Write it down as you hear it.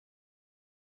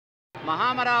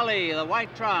Muhammad Ali, the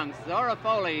white trunks. Zora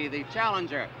Folley, the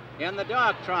challenger, in the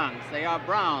dark trunks. They are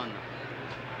brown.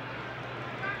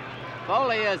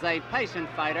 Folley is a patient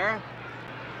fighter,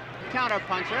 counter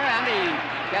puncher, and he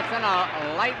gets in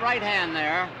a light right hand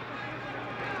there.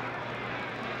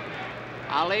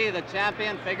 Ali, the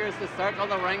champion, figures to circle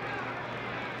the ring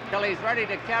till he's ready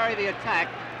to carry the attack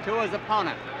to his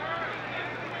opponent.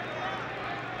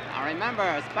 Now remember,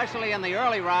 especially in the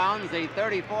early rounds, the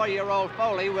 34-year-old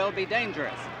Folley will be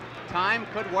dangerous. Time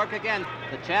could work again.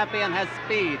 The champion has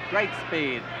speed, great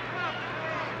speed.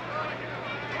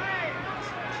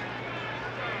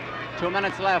 2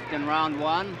 minutes left in round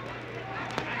one.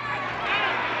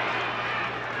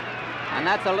 And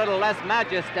that's a little less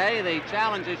majesty. The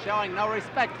challenge is showing no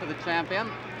respect for the champion.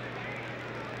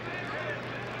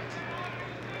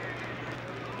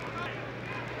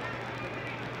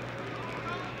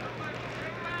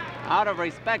 Out of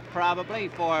respect, probably,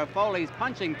 for Folley's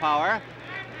punching power,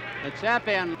 the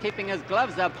champion keeping his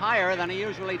gloves up higher than he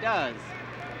usually does.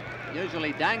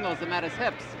 Usually dangles them at his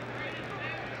hips.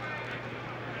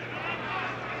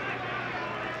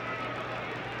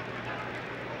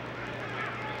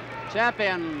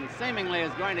 Champion seemingly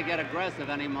is going to get aggressive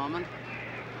any moment.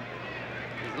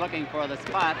 He's looking for the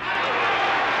spot.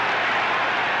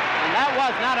 And that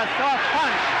was not a soft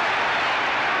punch.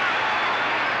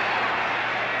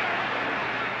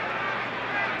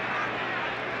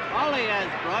 Folley has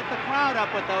brought the crowd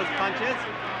up with those punches.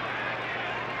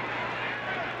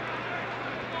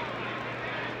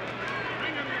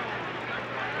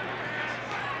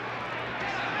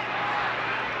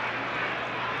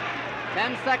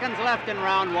 Ten seconds left in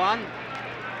round one.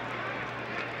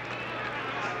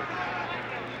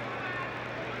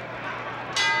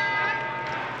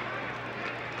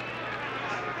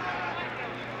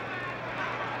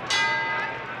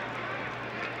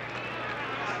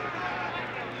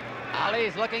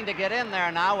 Ali's looking to get in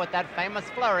there now with that famous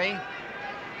flurry.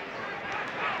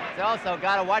 He's also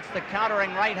got to watch the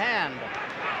countering right hand.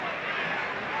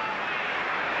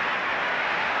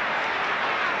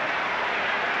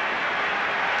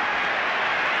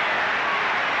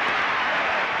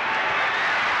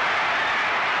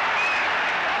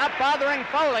 Not bothering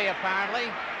Folley,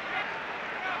 apparently.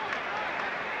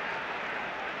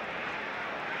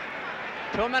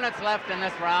 Two minutes left in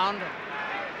this round.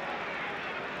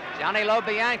 Johnny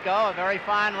Lobianco, a very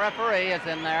fine referee, is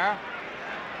in there.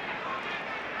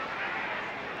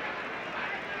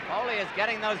 Folley is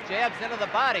getting those jabs into the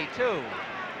body, too.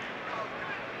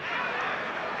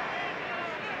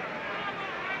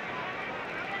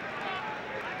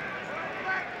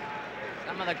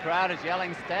 Some of the crowd is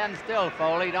yelling, "Stand still,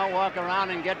 Folley, don't walk around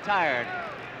and get tired."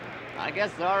 I guess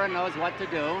Zora knows what to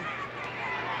do.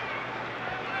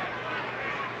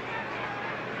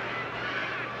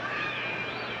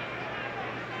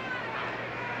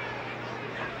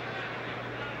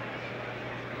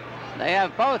 They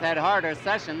have both had harder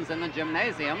sessions in the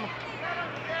gymnasium,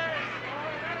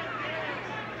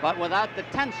 but without the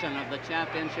tension of the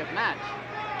championship match.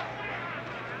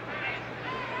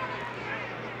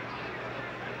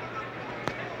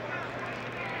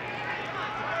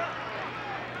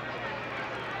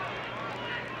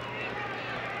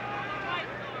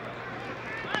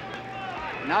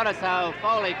 Notice how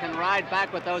Folley can ride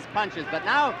back with those punches, but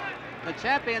now the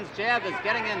champion's jab is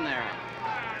getting in there.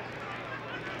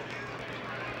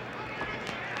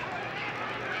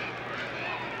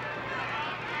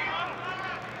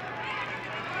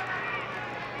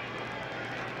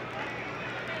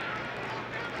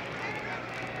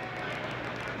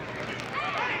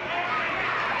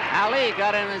 Ali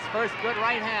got in his first good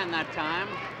right hand that time.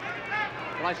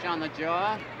 Flush on the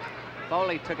jaw.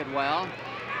 Folley took it well.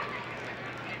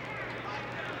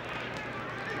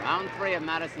 Round three of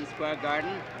Madison Square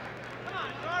Garden.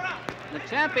 The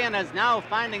champion is now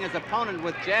finding his opponent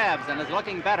with jabs and is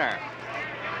looking better.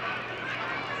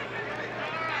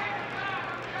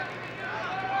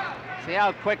 See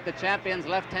how quick the champion's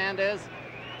left hand is?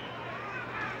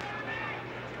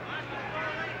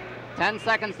 10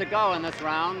 seconds to go in this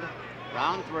round.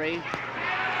 Round three.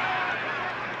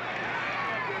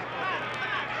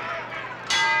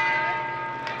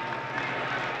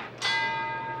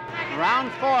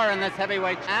 Round four in this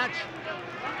heavyweight match.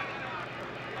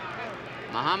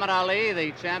 Muhammad Ali,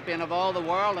 the champion of all the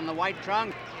world in the white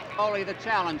trunk. Folley, the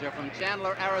challenger from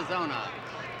Chandler, Arizona.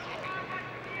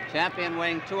 Champion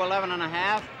weighing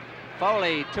 211.5.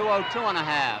 Folley,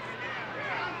 202.5.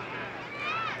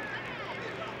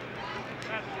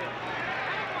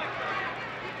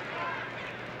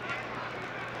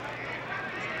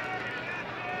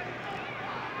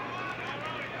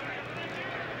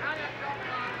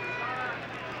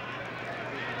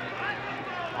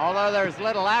 Although there's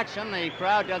little action, the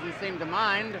crowd doesn't seem to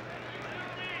mind.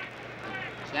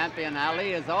 Champion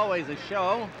Ali is always a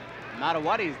show, no matter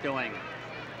what he's doing.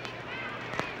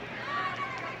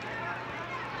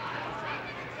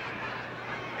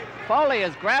 Folley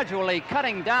is gradually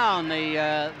cutting down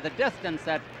the distance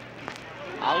that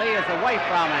Ali is away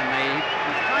from him.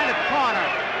 He's trying to corner.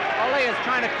 Folley is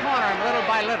trying to corner him little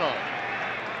by little.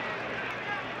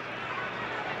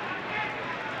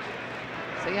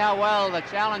 See how well the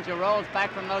challenger rolls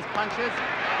back from those punches?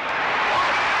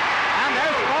 And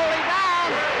there's Folley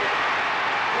down!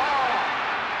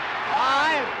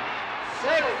 5,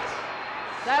 6,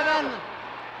 7,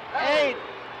 8.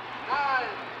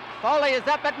 Folley is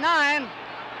up at 9.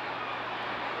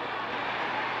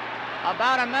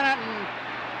 About a minute and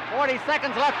 40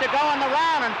 seconds left to go in the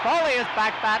round, and Folley is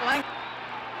back battling.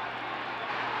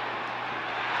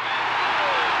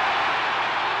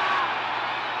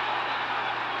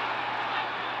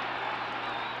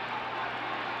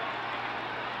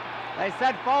 They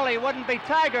said Folley wouldn't be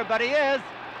Tiger, but he is.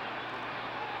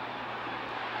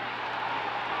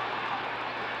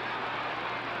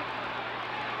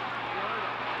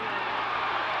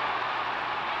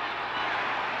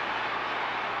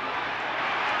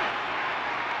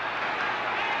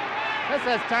 This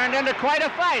has turned into quite a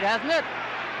fight, hasn't it?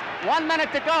 1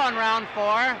 minute to go in round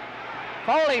 4.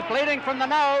 Folley bleeding from the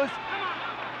nose.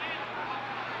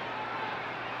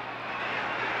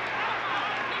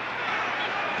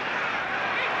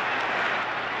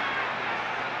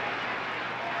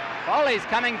 Folley's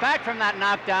coming back from that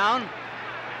knockdown,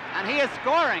 and he is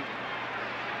scoring.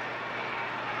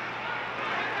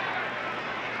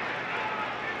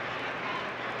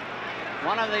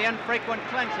 One of the infrequent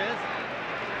clinches.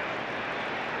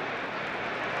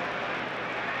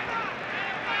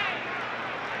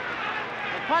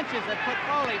 The punches that put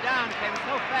Folley down came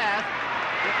so fast,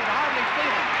 you could hardly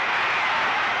see them.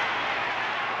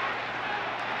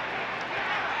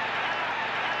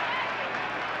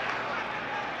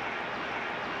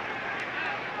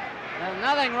 There's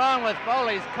nothing wrong with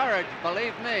Folley's courage,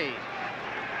 believe me.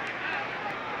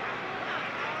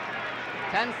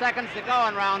 10 seconds to go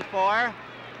in round 4.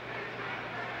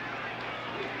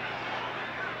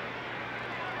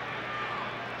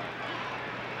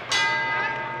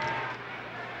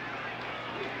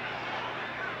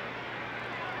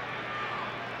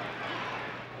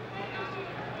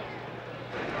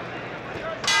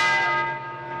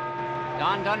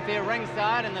 Don Dunphy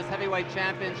ringside in this heavyweight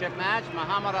championship match.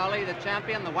 Muhammad Ali, the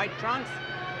champion, the white trunks,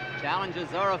 challenges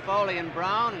Zora, Folley, and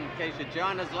Brown. In case you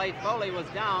joined us late, Folley was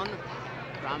down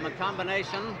from a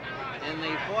combination in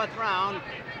the 4th round.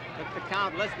 Took the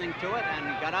count listening to it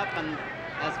and got up and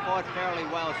has fought fairly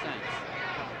well since.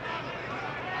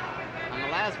 In the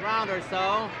last round or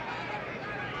so,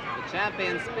 the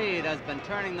champion's speed has been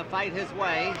turning the fight his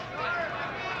way.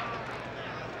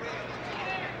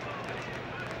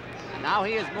 Now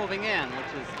he is moving in,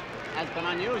 which has been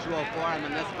unusual for him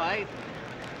in this fight.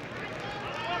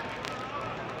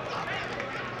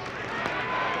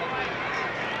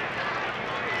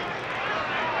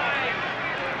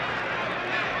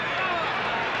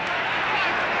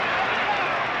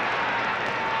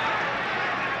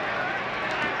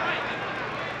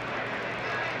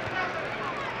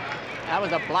 That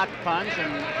was a blocked punch,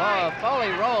 and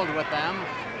Folley rolled with them.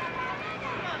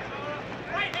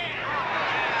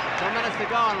 2 minutes to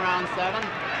go in round 7.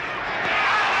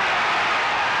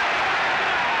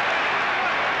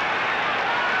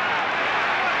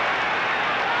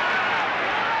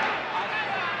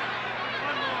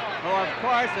 Who, of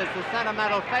course, is the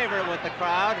sentimental favorite with the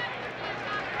crowd.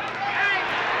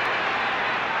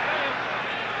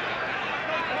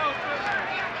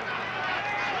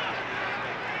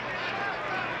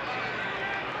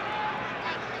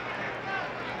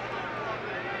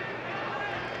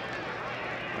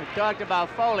 We talked about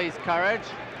Folley's courage.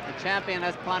 The champion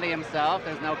has plenty himself.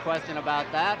 There's no question about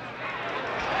that.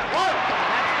 That's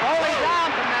Folley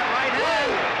down from that right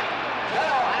hand.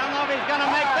 I don't know if he's going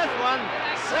to make this one.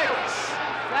 6,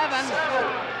 7,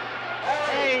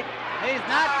 8. He's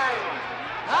not.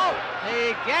 No,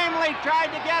 he gamely tried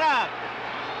to get up.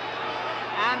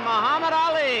 And Muhammad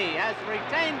Ali has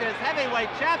retained his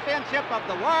heavyweight championship of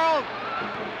the world.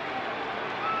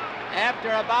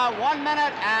 After about 1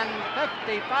 minute and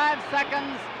 55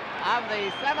 seconds of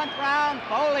the 7th round,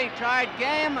 Folley tried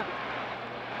gamely.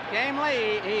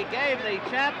 He gave the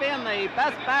champion the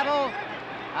best battle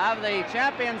of the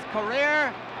champion's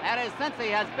career, that is, since he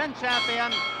has been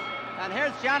champion. And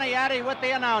here's Johnny Addy with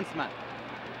the announcement.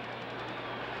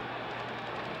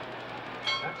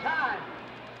 The time,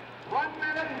 1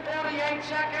 minute and 38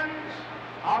 seconds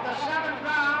of the 7th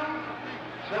round.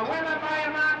 the winner by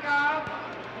a knockout,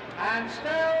 and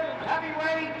still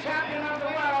heavyweight champion.